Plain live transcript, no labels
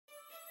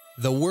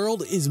The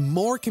world is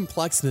more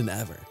complex than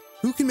ever.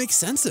 Who can make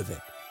sense of it?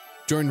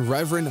 Join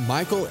Reverend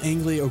Michael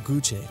Angley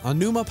Oguche on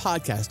Numa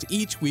Podcast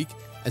each week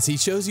as he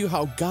shows you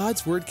how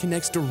God's Word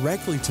connects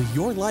directly to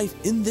your life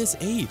in this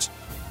age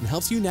and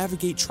helps you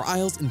navigate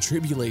trials and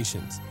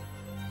tribulations.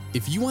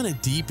 If you want to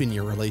deepen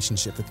your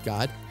relationship with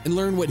God and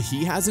learn what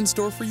He has in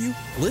store for you,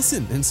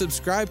 listen and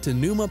subscribe to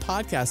Numa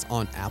Podcast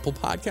on Apple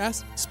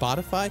Podcasts,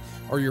 Spotify,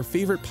 or your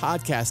favorite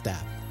podcast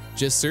app.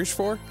 Just search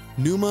for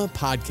Numa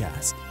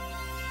Podcast.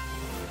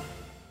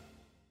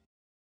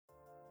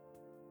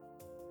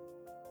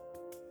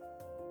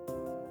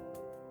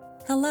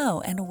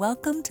 Hello and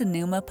welcome to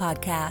Numa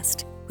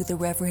Podcast with the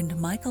Reverend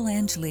Michael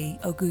Angley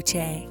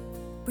Oguche,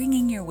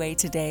 bringing your way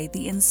today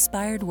the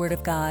inspired Word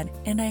of God,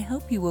 and I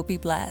hope you will be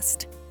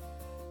blessed.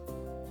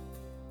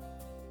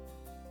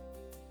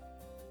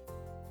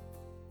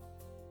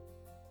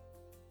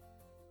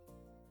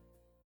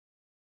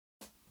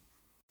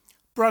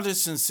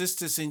 Brothers and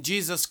sisters in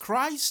Jesus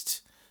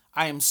Christ,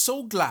 I am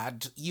so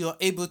glad you are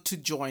able to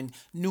join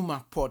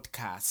Numa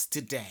Podcast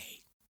today.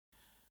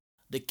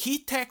 The key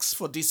text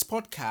for this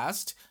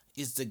podcast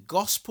is the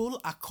Gospel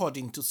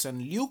according to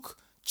St. Luke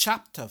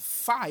chapter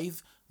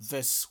 5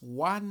 verse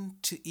 1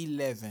 to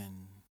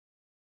 11.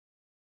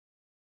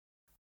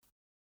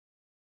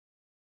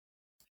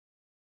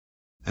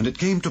 And it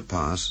came to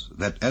pass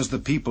that as the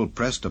people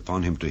pressed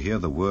upon him to hear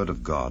the word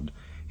of God,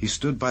 he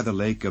stood by the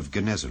lake of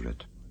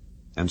Gennesaret,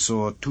 and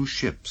saw 2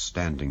 ships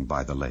standing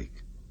by the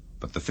lake.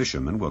 But the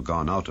fishermen were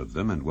gone out of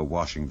them, and were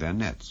washing their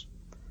nets.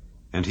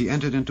 And he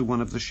entered into one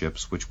of the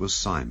ships, which was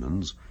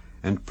Simon's,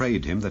 and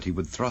prayed him that he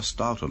would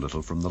thrust out a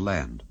little from the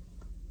land.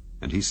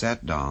 And he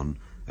sat down,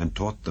 and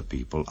taught the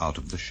people out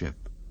of the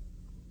ship.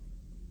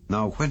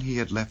 Now when he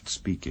had left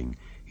speaking,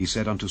 he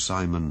said unto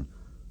Simon,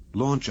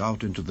 Launch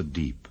out into the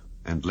deep,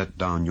 and let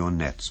down your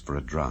nets for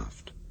a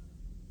draught.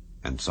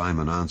 And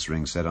Simon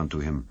answering said unto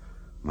him,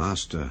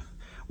 Master,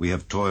 we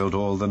have toiled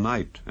all the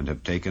night, and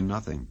have taken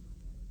nothing.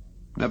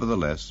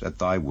 Nevertheless, at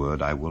thy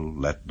word I will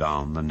let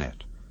down the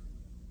net.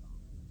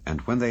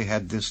 And when they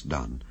had this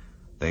done,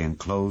 they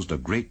enclosed a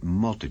great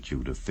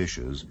multitude of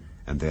fishes,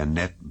 and their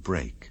net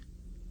brake.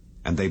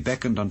 And they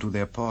beckoned unto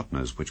their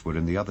partners which were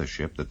in the other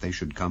ship, that they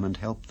should come and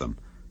help them.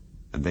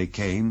 And they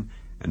came,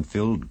 and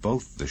filled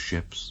both the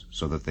ships,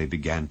 so that they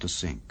began to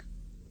sink.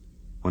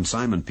 When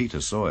Simon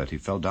Peter saw it, he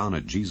fell down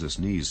at Jesus'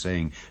 knees,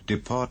 saying,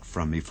 Depart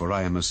from me, for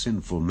I am a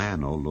sinful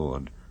man, O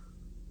Lord.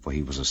 For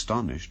he was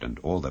astonished, and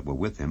all that were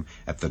with him,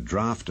 at the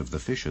draught of the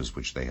fishes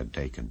which they had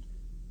taken.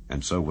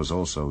 And so was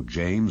also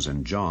James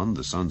and John,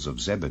 the sons of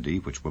Zebedee,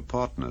 which were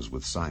partners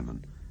with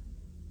Simon.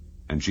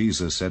 And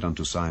Jesus said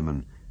unto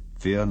Simon,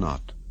 Fear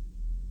not,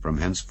 from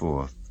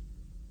henceforth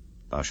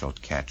thou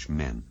shalt catch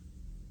men.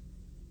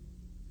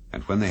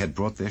 And when they had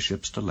brought their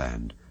ships to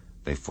land,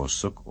 they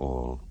forsook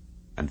all,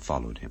 and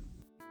followed him.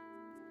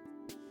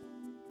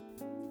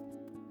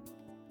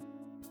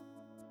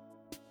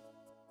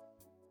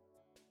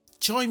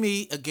 Join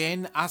me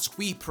again as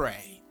we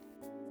pray.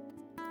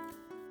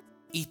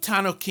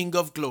 Eternal King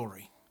of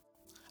Glory,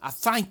 I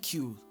thank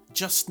you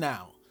just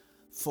now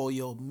for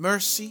your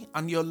mercy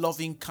and your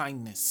loving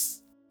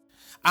kindness,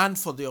 and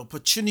for the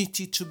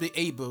opportunity to be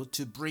able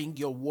to bring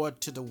your word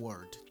to the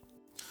world.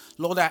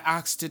 Lord, I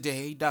ask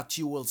today that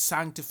you will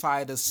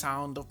sanctify the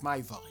sound of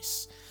my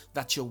voice,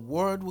 that your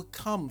word will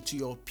come to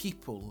your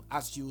people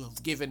as you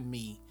have given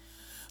me,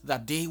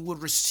 that they will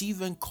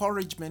receive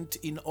encouragement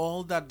in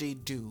all that they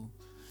do,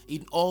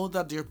 in all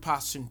that they're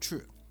passing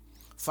through.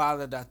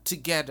 Father, that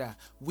together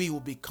we will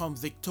become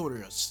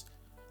victorious,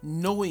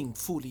 knowing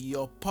fully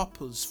your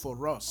purpose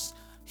for us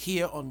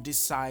here on this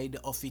side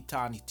of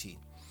eternity.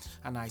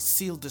 And I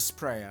seal this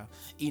prayer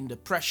in the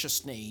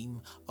precious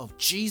name of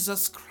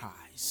Jesus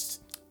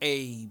Christ.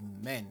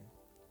 Amen.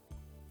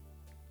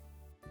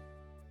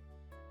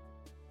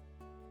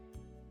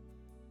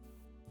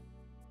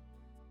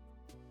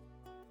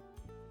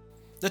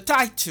 The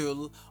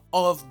title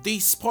of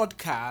this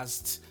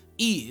podcast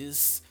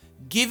is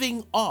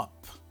Giving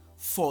Up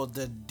for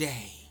the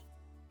Day.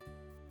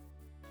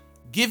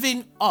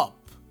 Giving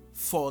up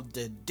for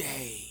the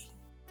day.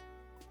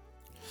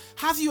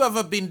 Have you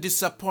ever been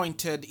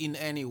disappointed in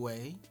any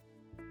way?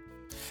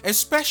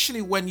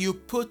 Especially when you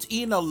put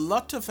in a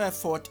lot of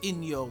effort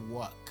in your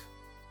work.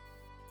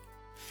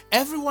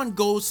 Everyone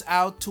goes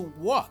out to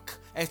work,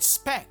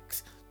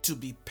 expect to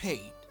be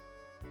paid.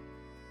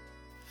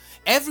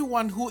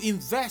 Everyone who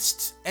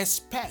invests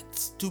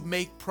expects to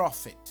make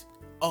profit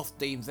of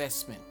the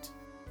investment.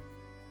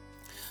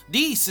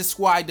 This is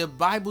why the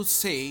Bible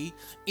says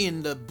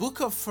in the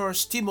book of 1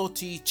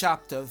 Timothy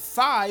chapter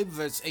 5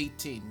 verse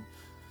 18,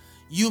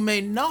 you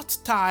may not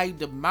tie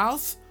the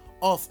mouth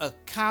of a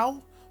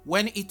cow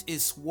when it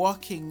is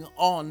working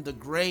on the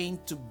grain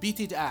to beat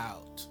it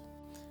out.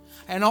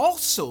 And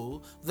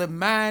also the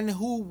man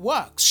who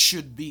works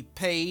should be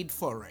paid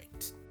for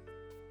it.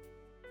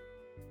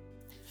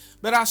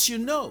 But as you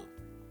know,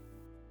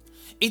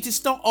 it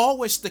is not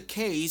always the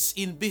case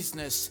in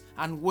business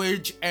and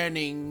wage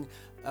earning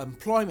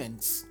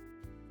employments.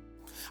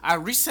 I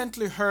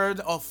recently heard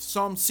of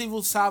some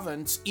civil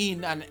servants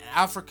in an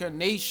African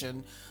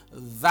nation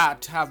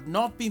that have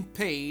not been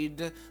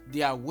paid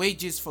their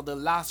wages for the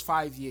last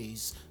 5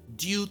 years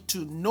due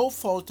to no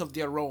fault of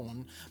their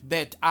own,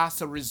 but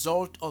as a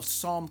result of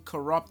some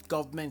corrupt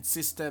government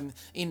system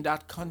in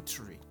that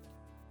country.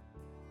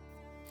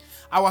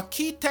 Our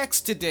key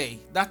text today,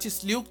 that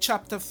is Luke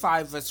chapter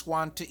 5 verse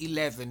 1 to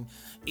 11,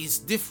 is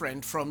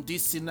different from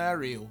this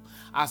scenario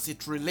as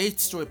it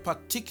relates to a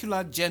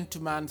particular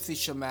gentleman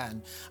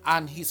fisherman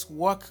and his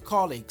work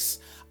colleagues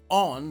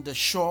on the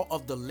shore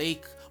of the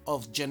lake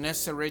of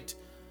Gennesaret,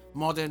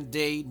 modern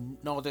day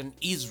northern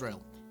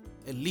Israel,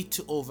 a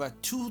little over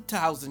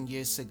 2,000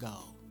 years ago.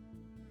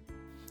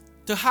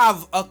 To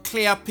have a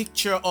clear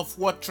picture of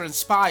what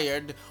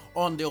transpired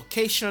on the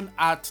occasion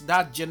at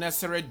that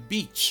Gennesaret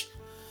beach,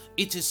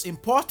 it is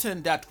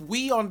important that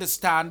we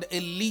understand a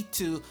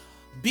little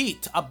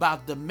bit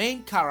about the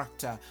main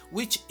character,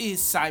 which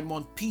is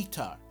Simon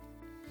Peter.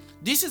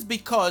 This is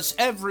because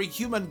every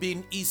human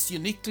being is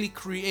uniquely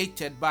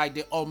created by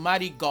the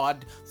Almighty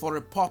God for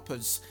a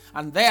purpose,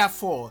 and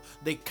therefore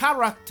the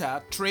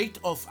character trait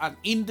of an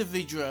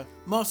individual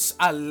must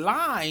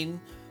align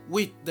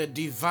with the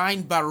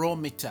divine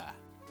barometer.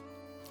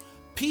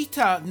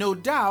 Peter, no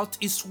doubt,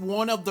 is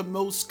one of the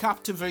most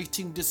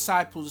captivating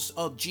disciples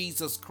of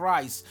Jesus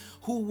Christ,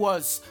 who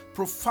was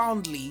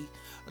profoundly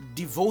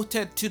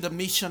devoted to the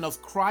mission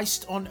of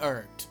Christ on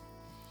earth.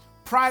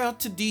 Prior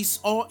to this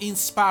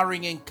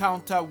awe-inspiring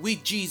encounter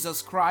with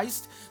Jesus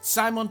Christ,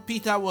 Simon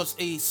Peter was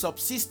a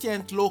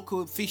subsistent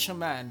local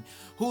fisherman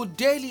who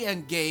daily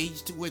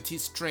engaged with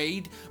his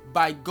trade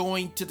by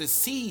going to the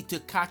sea to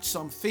catch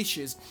some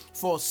fishes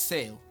for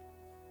sale.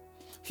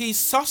 His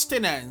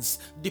sustenance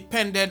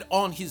depended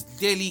on his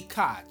daily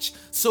catch,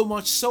 so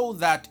much so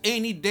that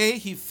any day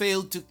he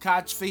failed to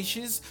catch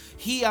fishes,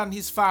 he and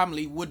his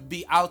family would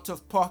be out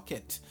of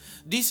pocket.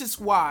 This is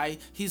why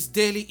his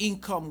daily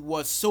income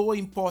was so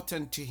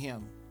important to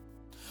him.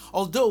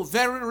 Although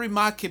very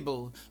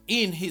remarkable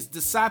in his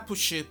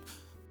discipleship,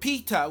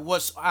 Peter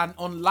was an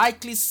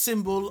unlikely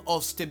symbol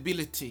of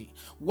stability,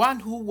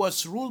 one who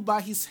was ruled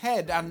by his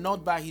head and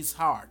not by his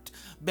heart.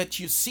 But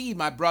you see,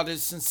 my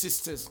brothers and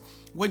sisters,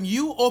 when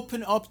you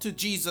open up to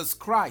Jesus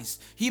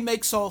Christ, He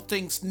makes all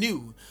things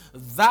new.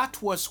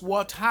 That was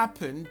what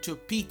happened to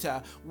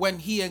Peter when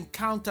he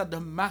encountered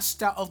the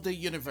Master of the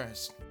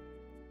universe.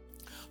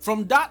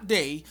 From that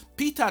day,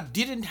 Peter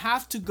didn't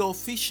have to go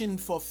fishing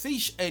for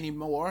fish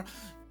anymore.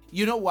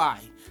 You know why?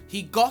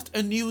 He got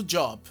a new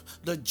job,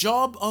 the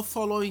job of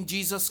following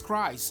Jesus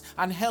Christ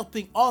and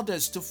helping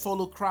others to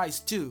follow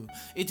Christ too.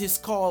 It is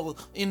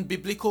called, in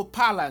biblical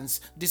parlance,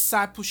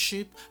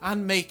 discipleship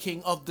and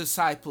making of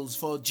disciples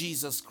for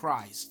Jesus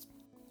Christ.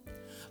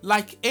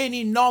 Like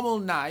any normal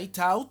night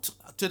out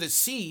to the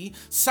sea,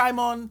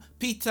 Simon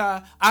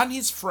Peter and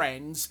his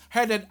friends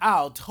headed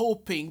out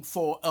hoping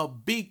for a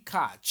big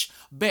catch,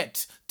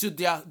 but to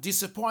their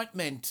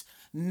disappointment,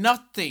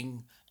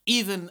 nothing,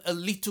 even a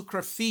little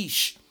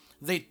crayfish.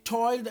 They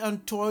toiled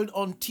and toiled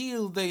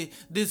until they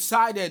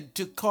decided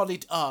to call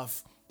it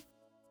off.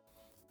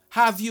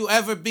 Have you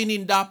ever been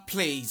in that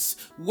place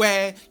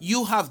where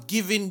you have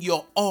given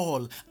your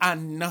all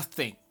and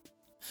nothing?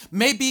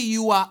 Maybe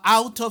you are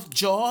out of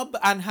job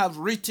and have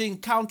written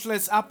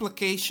countless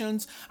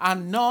applications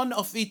and none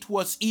of it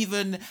was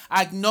even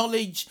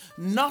acknowledged,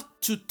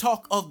 not to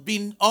talk of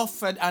being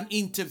offered an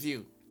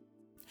interview.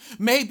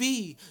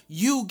 Maybe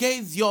you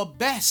gave your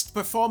best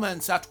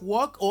performance at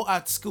work or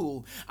at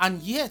school,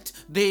 and yet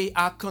they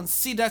are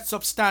considered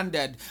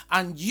substandard,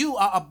 and you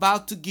are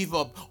about to give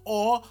up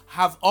or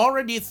have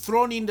already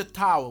thrown in the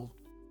towel.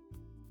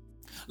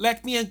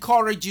 Let me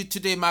encourage you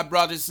today, my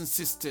brothers and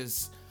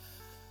sisters.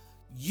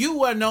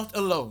 You are not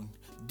alone.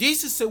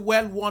 This is a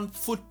well-worn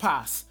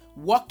footpath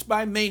walked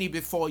by many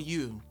before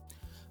you.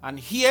 And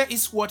here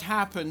is what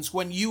happens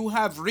when you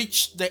have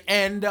reached the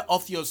end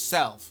of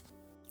yourself.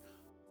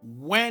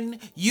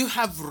 When you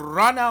have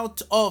run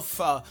out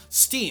of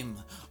steam,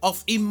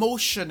 of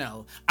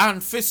emotional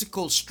and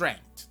physical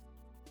strength.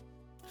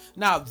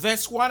 Now,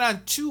 verse 1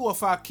 and 2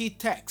 of our key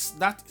text,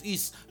 that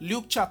is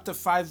Luke chapter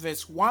 5,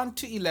 verse 1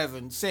 to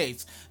 11,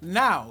 says,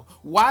 "Now,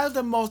 while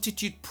the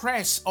multitude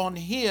pressed on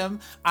him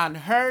and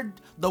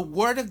heard the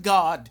word of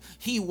God,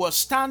 he was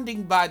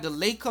standing by the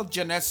lake of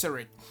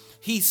Gennesaret.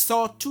 He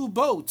saw two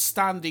boats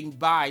standing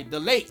by the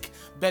lake,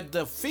 but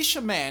the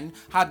fishermen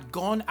had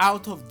gone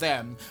out of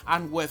them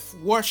and were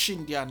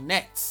washing their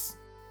nets."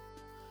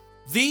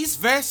 These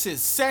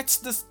verses sets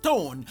the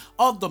tone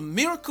of the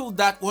miracle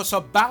that was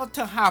about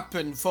to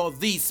happen for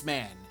these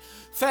men.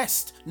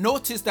 First,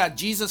 notice that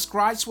Jesus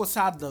Christ was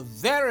at the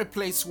very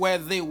place where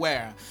they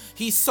were.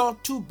 He saw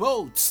two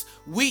boats,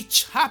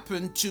 which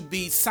happened to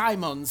be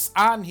Simon's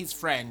and his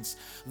friends.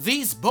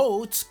 These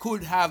boats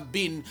could have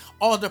been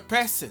other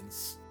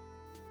persons.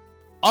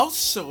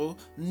 Also,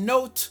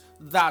 note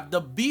that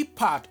the B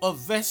part of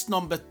verse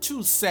number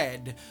 2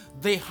 said,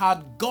 they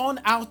had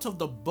gone out of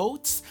the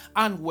boats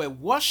and were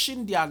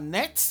washing their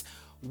nets,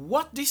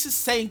 What this is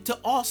saying to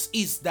us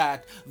is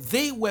that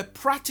they were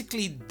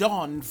practically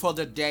done for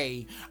the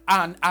day,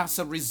 and as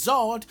a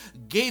result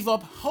gave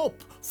up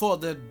hope for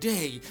the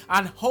day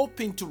and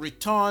hoping to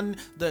return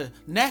the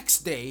next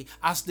day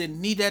as they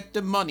needed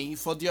the money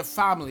for their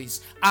families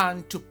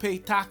and to pay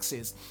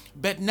taxes.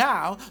 But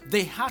now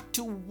they had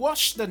to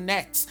wash the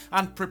nets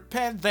and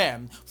prepare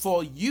them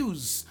for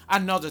use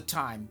another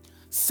time.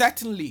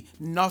 Certainly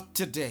not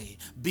today,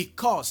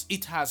 because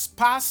it has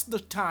passed the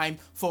time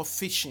for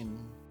fishing.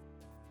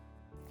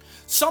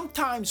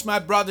 Sometimes, my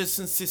brothers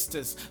and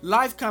sisters,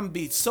 life can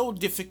be so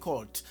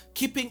difficult,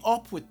 keeping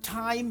up with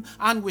time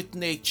and with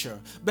nature.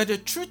 But the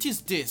truth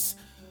is this: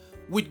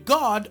 with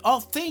God,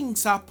 all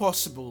things are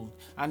possible.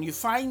 And you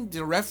find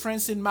the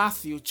reference in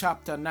Matthew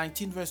chapter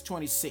 19, verse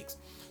 26.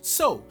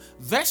 So,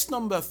 verse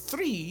number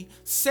 3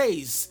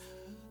 says,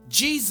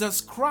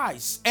 Jesus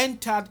Christ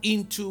entered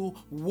into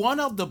one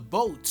of the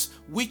boats,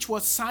 which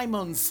was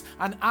Simon's,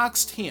 and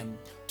asked him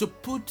to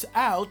put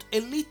out a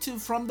little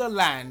from the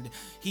land.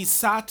 He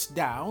sat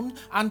down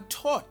and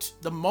taught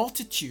the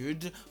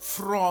multitude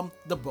from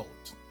the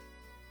boat.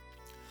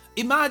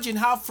 Imagine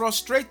how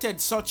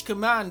frustrated such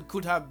command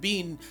could have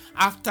been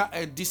after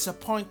a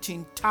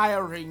disappointing,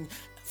 tiring,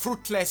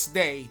 fruitless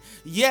day.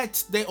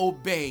 Yet they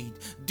obeyed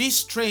this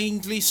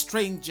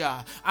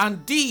stranger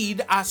and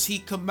did as he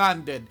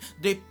commanded.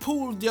 They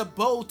pulled their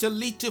boat a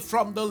little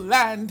from the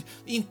land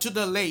into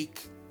the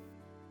lake.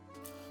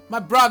 My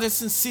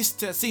brothers and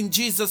sisters in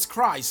Jesus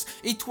Christ,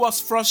 it was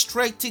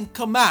frustrating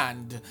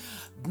command.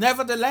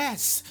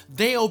 Nevertheless,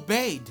 they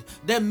obeyed.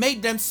 They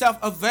made themselves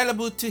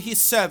available to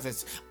his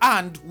service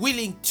and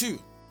willing to.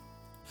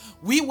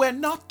 We were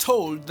not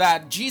told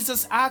that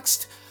Jesus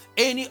asked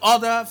any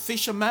other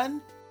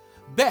fisherman,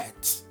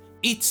 but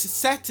it's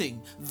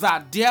certain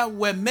that there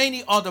were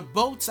many other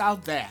boats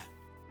out there.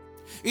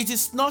 It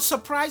is not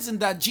surprising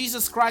that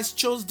Jesus Christ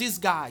chose these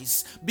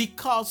guys,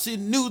 because he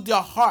knew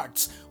their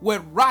hearts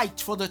were right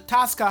for the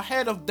task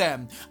ahead of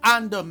them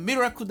and the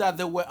miracle that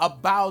they were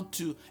about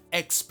to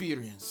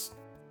experience.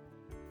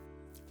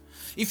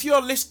 If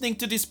you're listening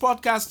to this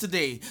podcast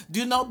today,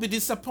 do not be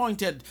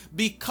disappointed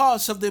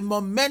because of the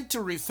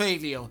momentary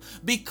failure,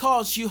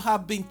 because you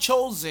have been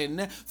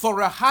chosen for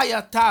a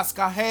higher task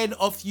ahead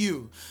of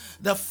you.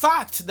 The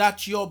fact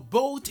that your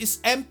boat is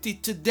empty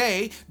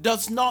today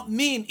does not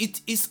mean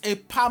it is a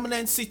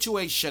permanent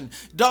situation.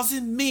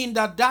 Doesn't mean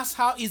that that's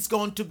how it's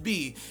going to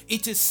be.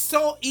 It is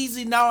so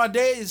easy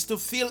nowadays to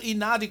feel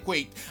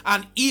inadequate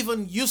and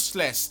even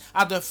useless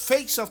at the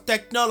face of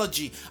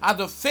technology, at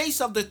the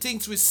face of the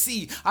things we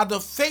see, at the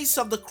face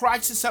of the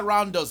crisis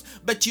around us.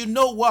 But you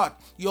know what?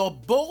 Your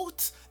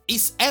boat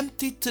is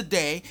empty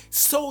today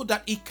so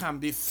that it can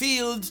be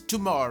filled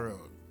tomorrow.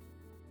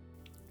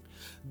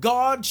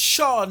 God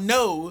sure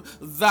knows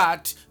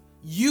that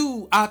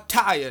you are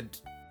tired.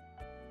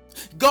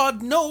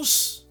 God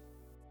knows.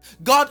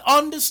 God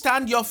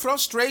understands your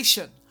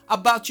frustration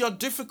about your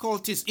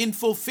difficulties in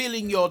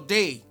fulfilling your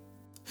day.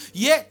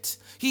 Yet,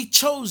 he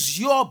chose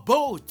your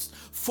boat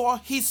for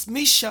his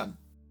mission.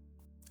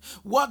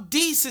 What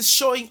this is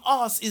showing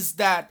us is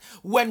that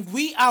when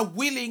we are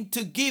willing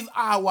to give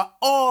our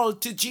all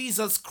to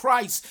Jesus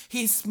Christ,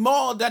 he's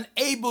more than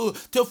able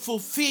to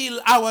fulfill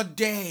our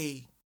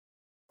day.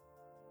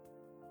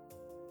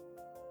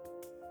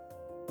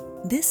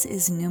 This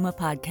is Numa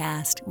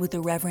Podcast with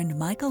the Reverend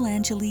Michael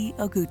Angeli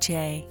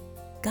Oguche.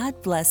 God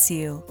bless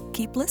you.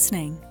 Keep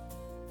listening.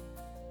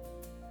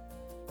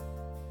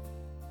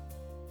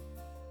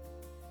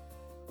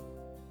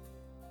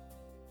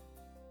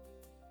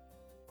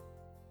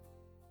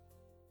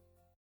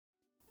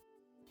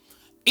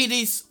 It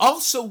is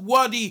also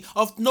worthy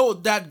of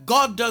note that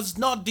God does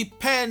not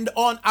depend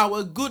on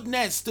our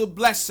goodness to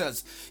bless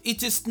us.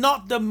 It is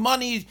not the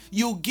money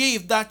you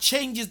give that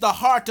changes the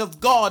heart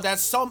of God,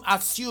 as some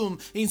assume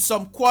in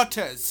some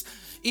quarters.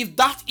 If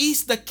that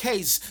is the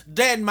case,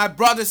 then my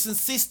brothers and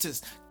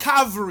sisters,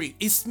 Calvary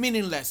is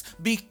meaningless,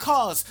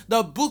 because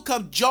the book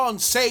of John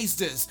says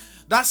this.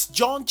 That's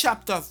John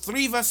chapter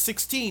 3 verse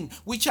 16,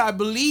 which I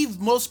believe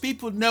most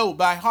people know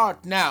by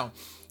heart now.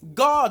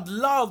 God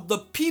loved the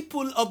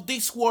people of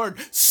this world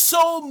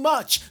so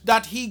much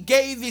that he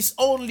gave his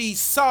only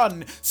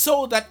son,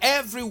 so that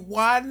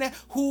everyone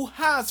who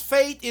has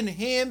faith in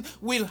him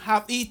will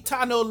have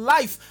eternal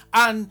life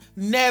and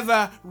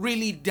never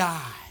really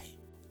die.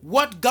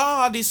 What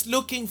God is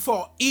looking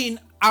for in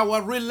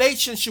our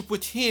relationship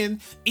with him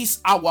is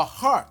our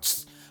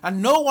hearts.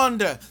 And no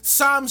wonder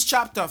Psalms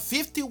chapter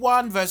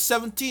 51 verse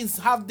 17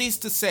 have this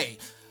to say: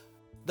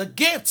 the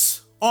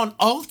gifts on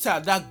altar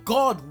that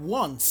God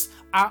wants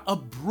are a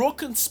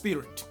broken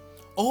spirit.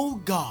 Oh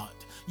God,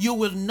 you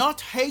will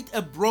not hate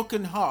a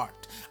broken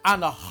heart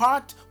and a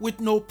heart with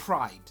no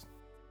pride.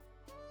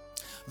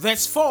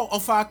 Verse 4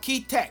 of our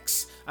key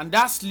text, and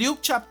that's Luke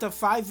chapter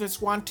 5 verse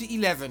 1 to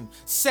 11,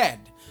 said,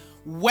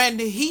 when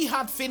he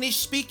had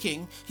finished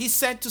speaking, he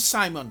said to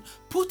Simon,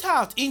 put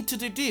out into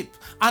the deep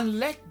and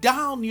let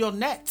down your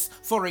nets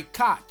for a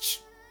catch.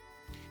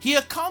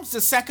 Here comes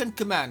the second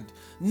command.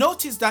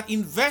 Notice that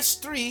in verse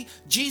 3,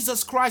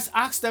 Jesus Christ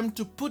asked them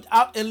to put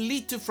out a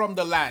little from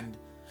the land.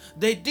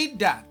 They did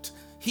that.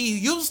 He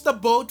used the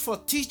boat for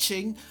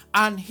teaching,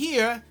 and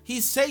here he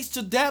says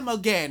to them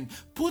again,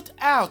 put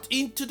out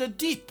into the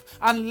deep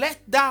and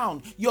let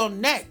down your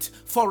net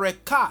for a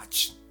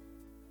catch.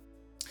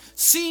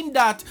 Seeing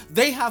that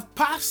they have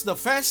passed the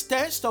first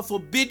test of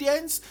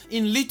obedience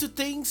in little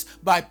things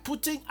by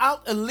putting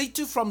out a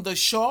little from the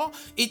shore,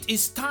 it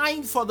is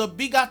time for the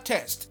bigger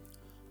test.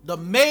 The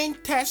main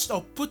test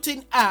of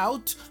putting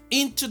out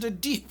into the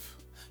deep.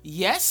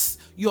 Yes,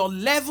 your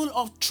level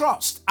of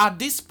trust at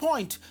this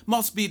point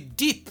must be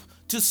deep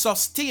to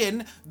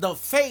sustain the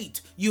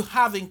faith you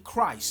have in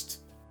Christ.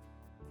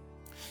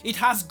 It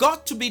has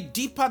got to be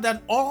deeper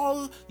than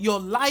all your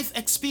life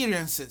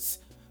experiences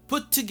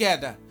put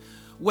together.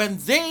 When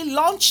they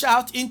launch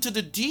out into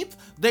the deep,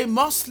 they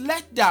must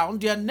let down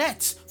their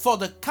nets for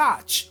the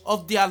catch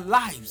of their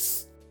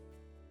lives.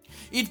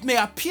 It may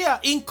appear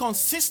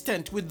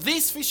inconsistent with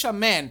these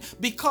fishermen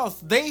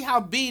because they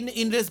have been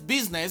in this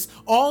business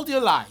all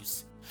their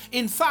lives.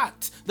 In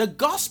fact, the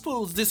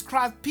Gospels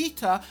describe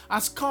Peter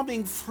as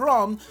coming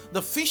from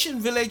the fishing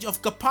village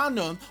of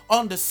Capernaum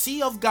on the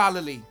Sea of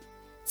Galilee.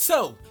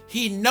 So,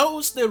 he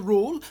knows the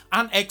rule,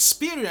 and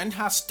experience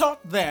has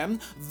taught them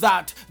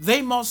that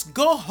they must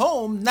go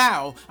home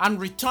now and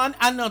return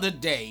another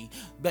day.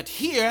 But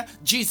here,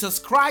 Jesus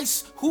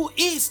Christ, who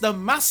is the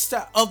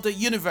master of the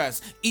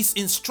universe, is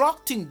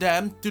instructing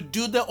them to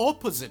do the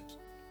opposite.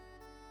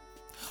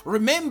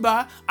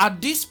 Remember,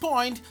 at this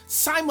point,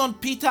 Simon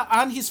Peter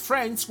and his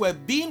friends were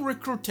being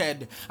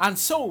recruited, and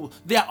so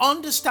their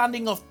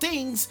understanding of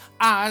things,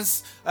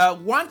 as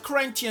 1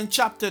 Corinthians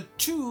chapter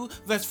 2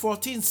 verse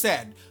 14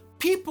 said,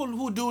 people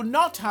who do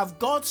not have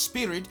God's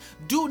Spirit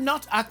do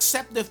not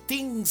accept the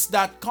things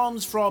that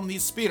comes from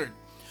His Spirit.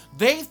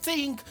 They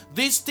think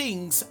these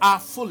things are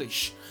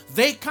foolish.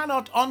 They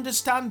cannot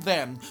understand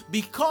them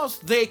because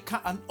they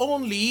can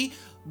only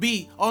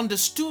be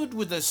understood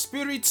with the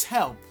Spirit's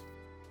help.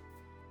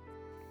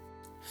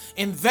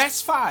 In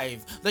verse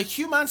 5, the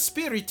human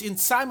spirit in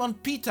Simon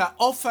Peter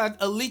offered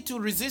a little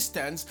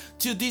resistance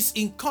to this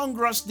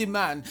incongruous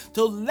demand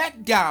to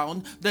let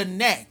down the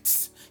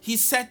nets. He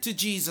said to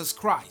Jesus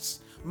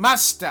Christ,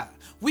 Master,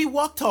 we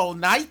worked all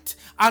night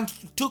and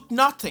took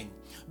nothing,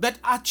 but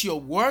at your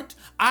word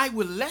I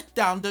will let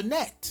down the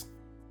net.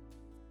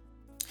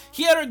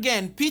 Here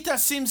again, Peter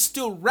seems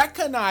to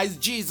recognize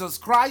Jesus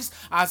Christ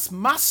as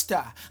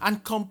master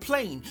and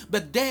complain,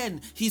 but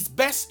then his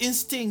best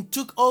instinct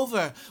took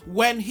over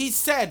when he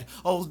said,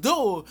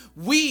 although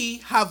we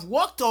have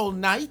worked all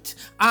night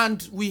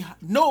and we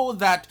know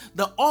that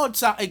the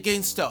odds are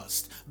against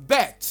us,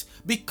 but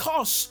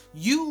because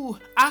you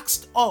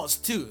asked us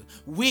to,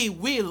 we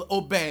will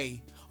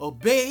obey.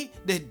 Obey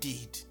the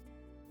deed.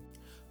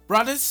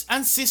 Brothers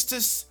and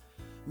sisters,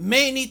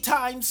 many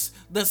times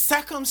the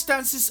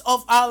circumstances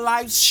of our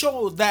lives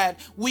show that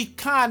we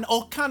can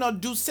or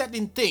cannot do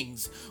certain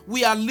things.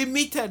 We are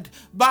limited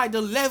by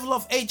the level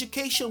of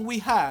education we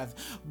have,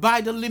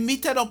 by the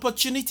limited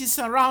opportunities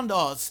around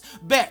us.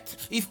 But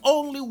if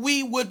only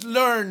we would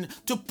learn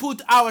to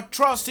put our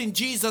trust in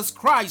Jesus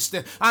Christ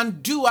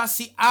and do as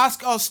He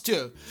asks us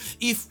to,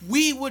 if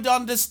we would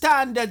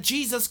understand that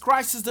Jesus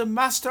Christ is the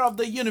master of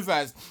the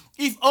universe,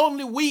 if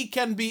only we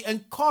can be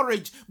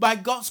encouraged by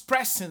God's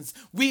presence,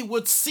 we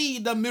would see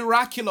the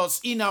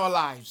miraculous in our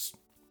lives.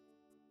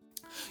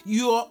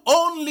 Your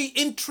only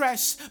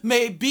interest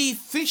may be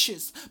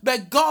fishes,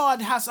 but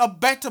God has a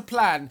better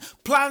plan,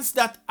 plans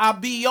that are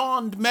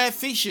beyond mere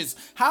fishes.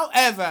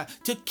 However,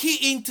 to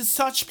key into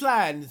such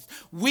plans,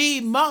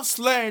 we must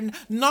learn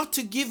not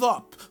to give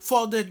up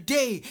for the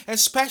day,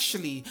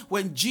 especially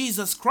when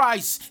Jesus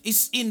Christ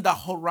is in the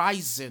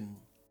horizon.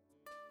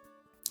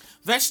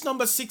 Verse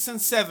number 6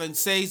 and 7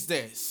 says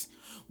this,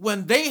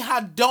 when they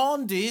had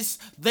done this,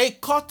 they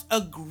caught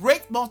a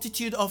great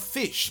multitude of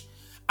fish,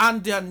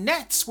 and their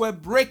nets were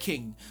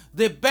breaking.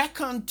 They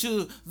beckoned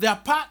to their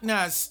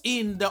partners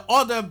in the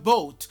other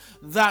boat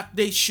that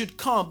they should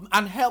come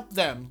and help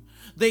them.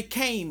 They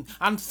came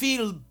and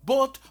filled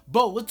both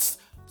boats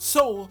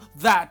so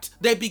that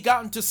they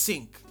began to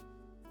sink.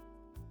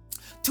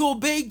 To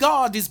obey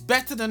God is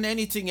better than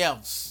anything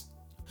else.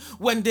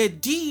 When they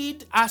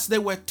did as they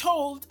were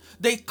told,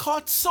 they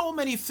caught so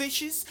many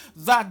fishes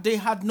that they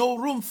had no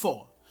room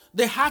for.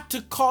 They had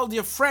to call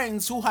their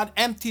friends who had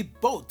empty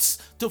boats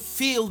to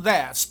fill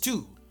theirs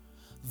too.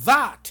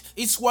 That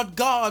is what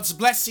God's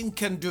blessing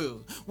can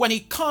do. When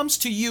it comes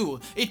to you,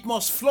 it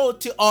must flow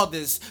to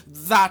others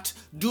that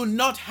do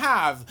not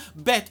have.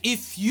 But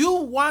if you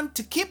want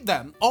to keep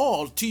them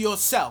all to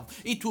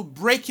yourself, it will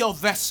break your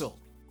vessel.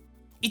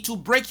 It will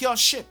break your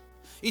ship.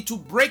 It will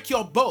break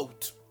your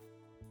boat.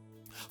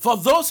 For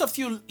those of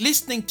you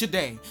listening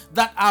today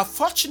that are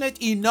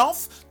fortunate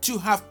enough to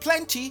have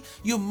plenty,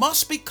 you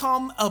must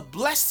become a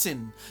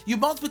blessing. You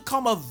must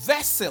become a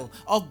vessel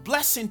of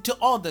blessing to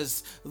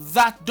others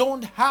that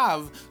don't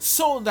have,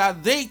 so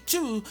that they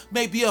too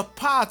may be a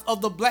part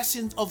of the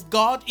blessings of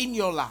God in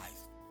your life.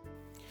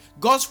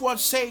 God's word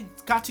says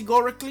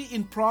categorically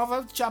in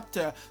Proverbs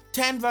chapter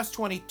 10 verse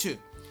 22,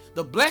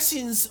 the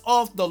blessings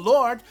of the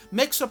Lord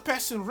makes a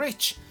person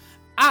rich,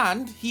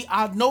 and he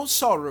had no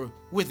sorrow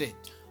with it.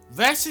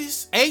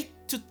 Verses 8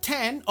 to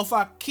 10 of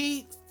our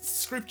key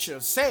scripture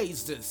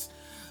says this,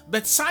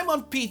 but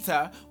Simon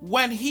Peter,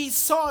 when he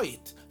saw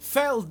it,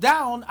 fell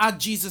down at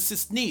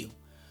Jesus' knee,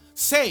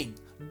 saying,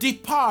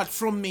 depart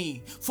from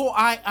me, for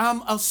I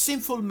am a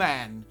sinful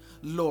man,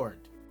 Lord.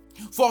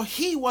 For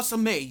he was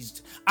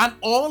amazed, and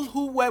all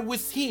who were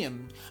with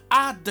him,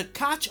 at the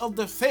catch of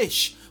the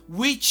fish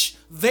which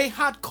they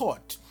had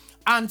caught.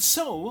 And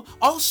so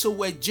also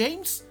were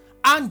James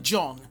and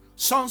John,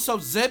 sons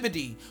of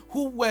Zebedee,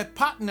 who were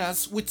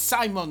partners with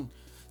Simon.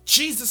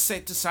 Jesus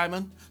said to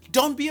Simon,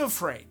 don't be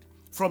afraid.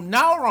 From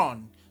now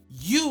on,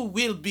 you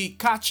will be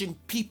catching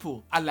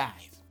people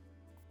alive.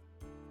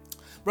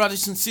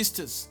 Brothers and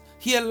sisters,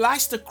 here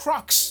lies the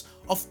crux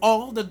of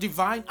all the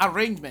divine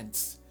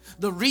arrangements.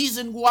 The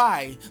reason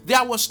why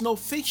there was no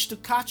fish to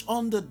catch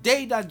on the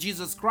day that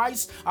Jesus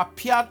Christ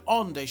appeared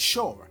on the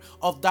shore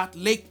of that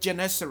Lake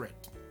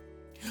Gennesaret.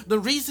 The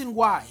reason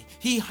why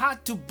he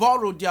had to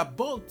borrow their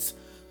boats.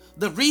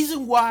 The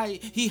reason why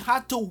he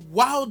had to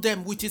wow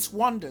them with his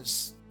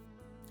wonders.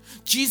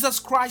 Jesus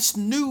Christ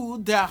knew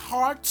their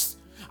hearts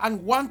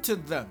and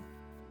wanted them.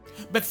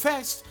 But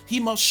first, he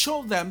must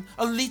show them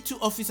a little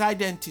of his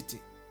identity.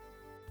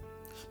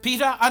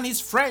 Peter and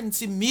his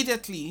friends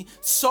immediately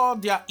saw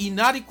their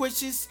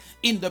inadequacies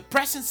in the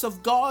presence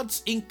of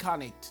God's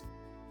incarnate.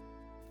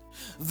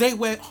 They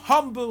were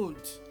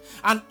humbled,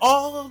 and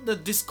all the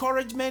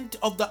discouragement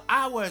of the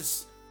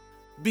hours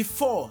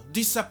before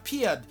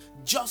disappeared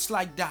just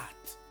like that.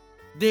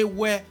 They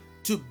were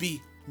to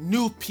be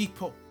new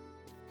people.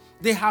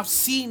 They have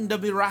seen the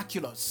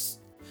miraculous.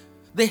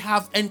 They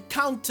have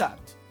encountered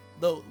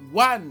the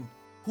one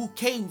who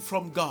came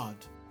from God.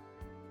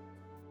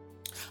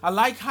 I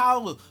like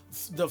how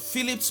the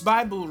Phillips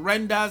Bible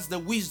renders the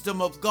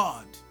wisdom of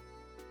God.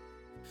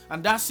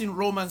 And that's in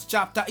Romans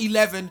chapter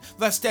 11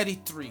 verse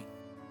 33.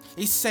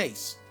 It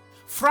says,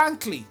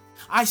 frankly,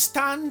 I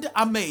stand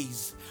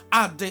amazed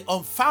at the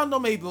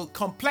unfathomable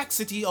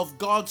complexity of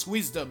God's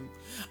wisdom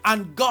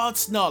and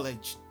God's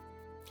knowledge.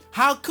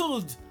 How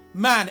could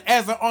man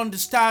ever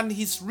understand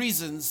his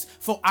reasons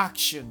for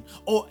action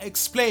or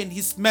explain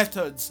his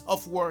methods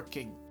of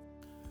working?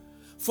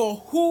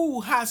 For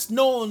who has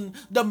known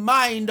the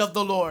mind of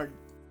the Lord,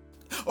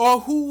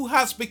 or who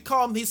has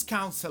become his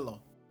counselor?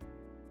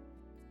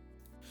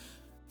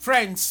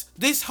 Friends,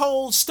 this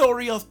whole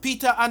story of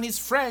Peter and his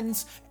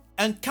friends'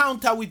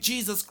 encounter with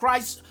Jesus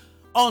Christ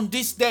on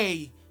this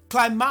day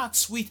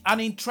climaxed with an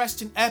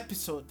interesting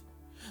episode.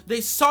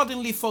 They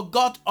suddenly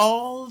forgot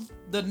all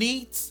the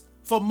needs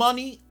for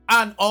money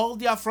and all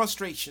their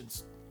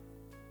frustrations.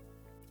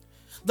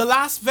 The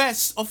last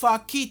verse of our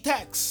key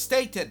text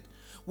stated,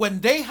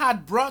 when they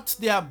had brought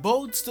their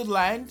boats to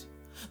land,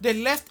 they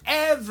left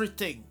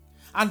everything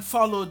and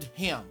followed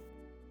him.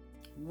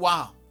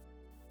 Wow.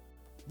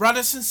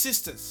 Brothers and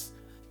sisters,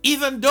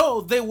 even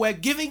though they were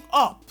giving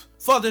up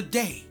for the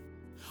day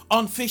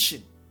on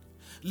fishing,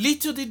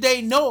 little did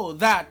they know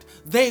that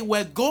they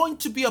were going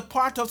to be a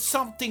part of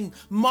something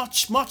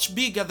much, much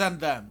bigger than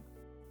them.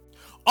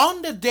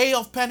 On the day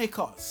of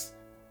Pentecost,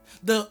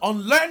 the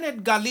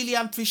unlearned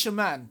Galilean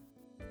fisherman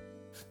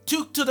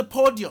took to the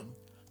podium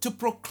to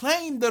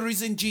proclaim the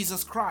risen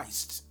Jesus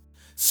Christ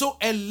so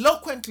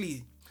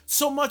eloquently,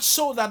 so much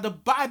so that the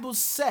Bible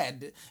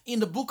said in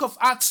the book of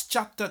Acts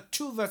chapter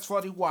 2 verse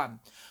 41,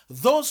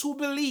 those who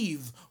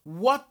believe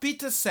what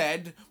Peter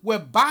said were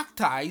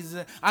baptized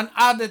and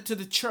added to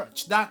the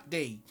church that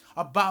day,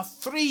 about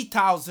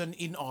 3,000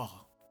 in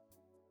all.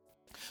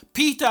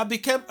 Peter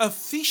became a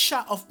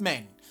fisher of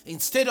men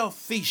instead of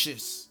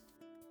fishes.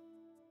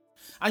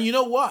 And you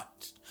know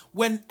what?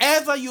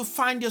 Whenever you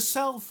find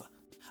yourself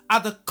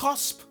at the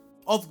cusp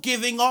of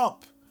giving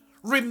up,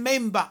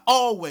 remember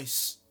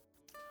always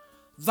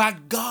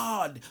that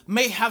God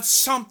may have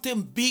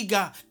something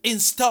bigger in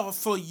store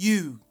for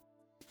you.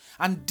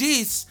 And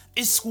this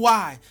is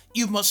why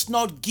you must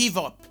not give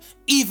up,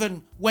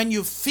 even when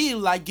you feel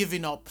like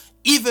giving up,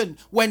 even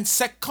when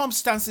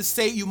circumstances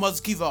say you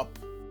must give up.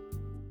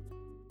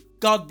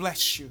 God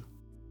bless you.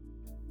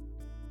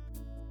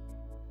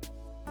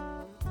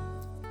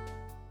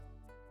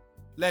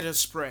 Let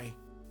us pray.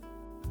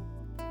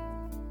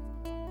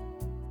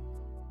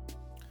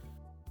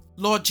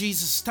 Lord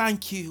Jesus,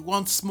 thank you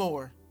once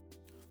more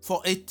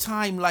for a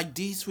time like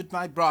this with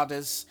my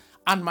brothers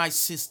and my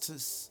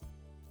sisters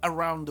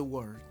around the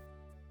world.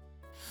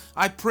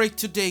 I pray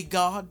today,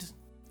 God,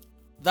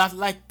 that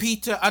like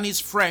Peter and his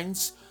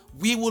friends,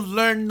 we will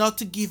learn not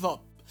to give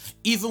up,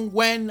 even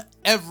when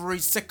every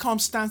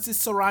circumstances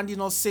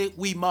surrounding us say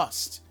we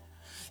must,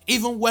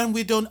 even when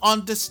we don't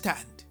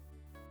understand.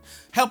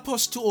 Help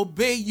us to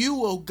obey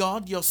you, O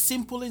God, your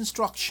simple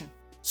instruction,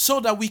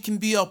 so that we can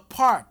be a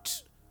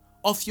part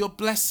of your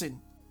blessing,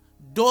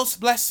 those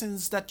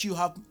blessings that you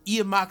have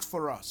earmarked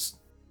for us.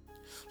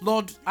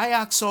 Lord, I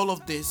ask all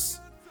of this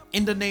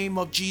in the name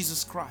of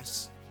Jesus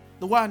Christ.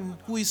 the one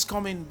who is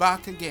coming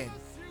back again.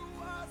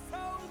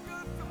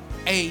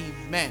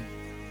 Amen.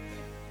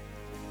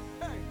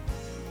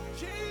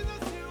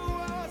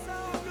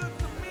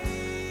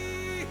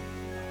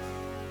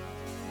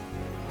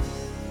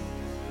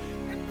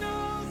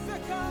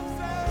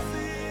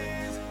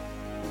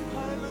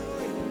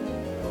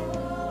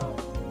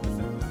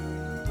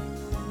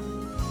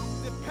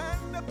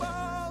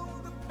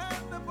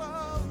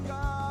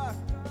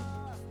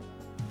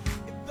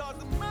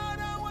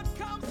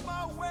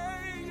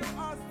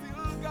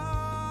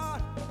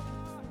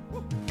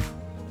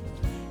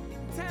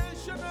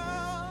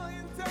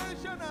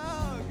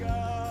 Intentional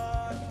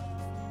God,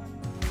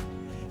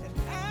 and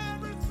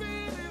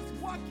everything is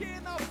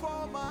working out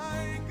for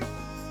my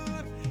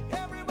good.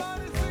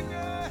 Everybody sing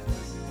it.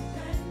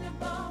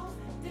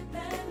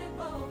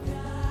 Dependable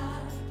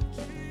God.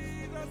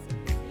 Jesus.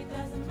 It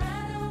doesn't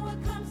matter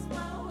what comes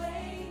my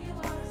way, you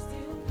are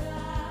still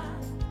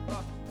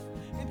God.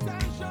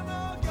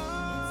 Intentional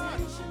God.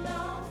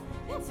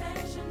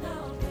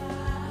 Intentional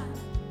God.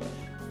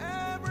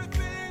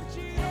 Everything,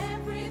 Jesus.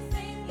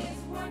 Everything is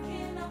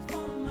working out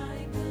for my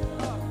good.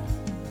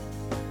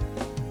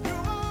 You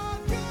are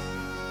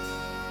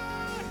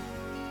good.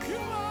 You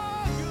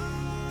are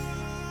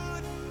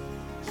good.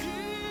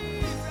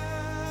 Jesus.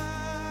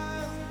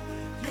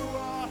 You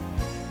are.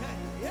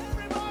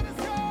 Everybody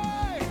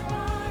say. You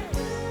are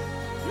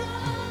good. You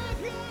are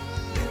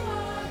good. You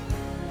are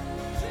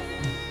good.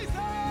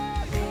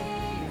 Jesus.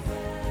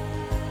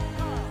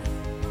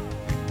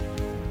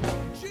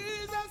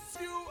 Jesus,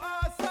 you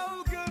are so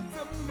good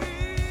to me.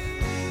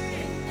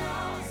 In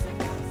all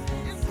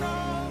circumstances. In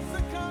all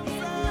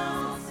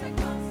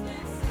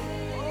circumstances.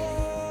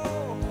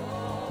 Oh.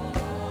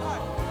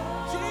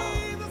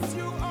 Jesus,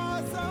 you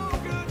are so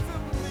good to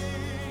me.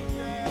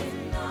 Yeah.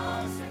 In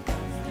all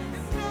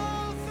circumstances. In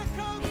all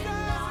circumstances.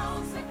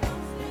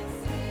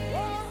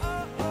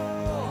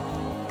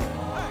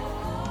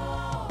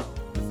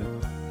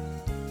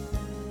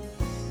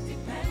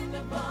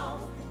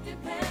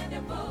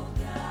 Dependable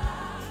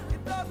God.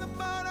 It doesn't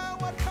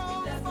matter what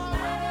comes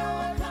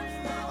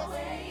my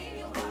way,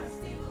 you are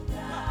still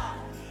God.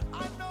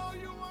 I know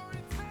you are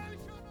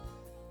intentional.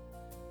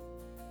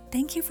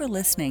 Thank you for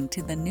listening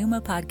to the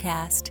Pneuma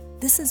Podcast.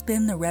 This has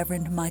been the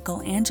Reverend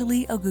Michael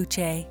Angeli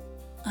Oguche.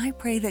 I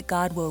pray that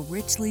God will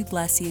richly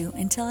bless you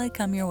until I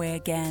come your way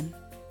again.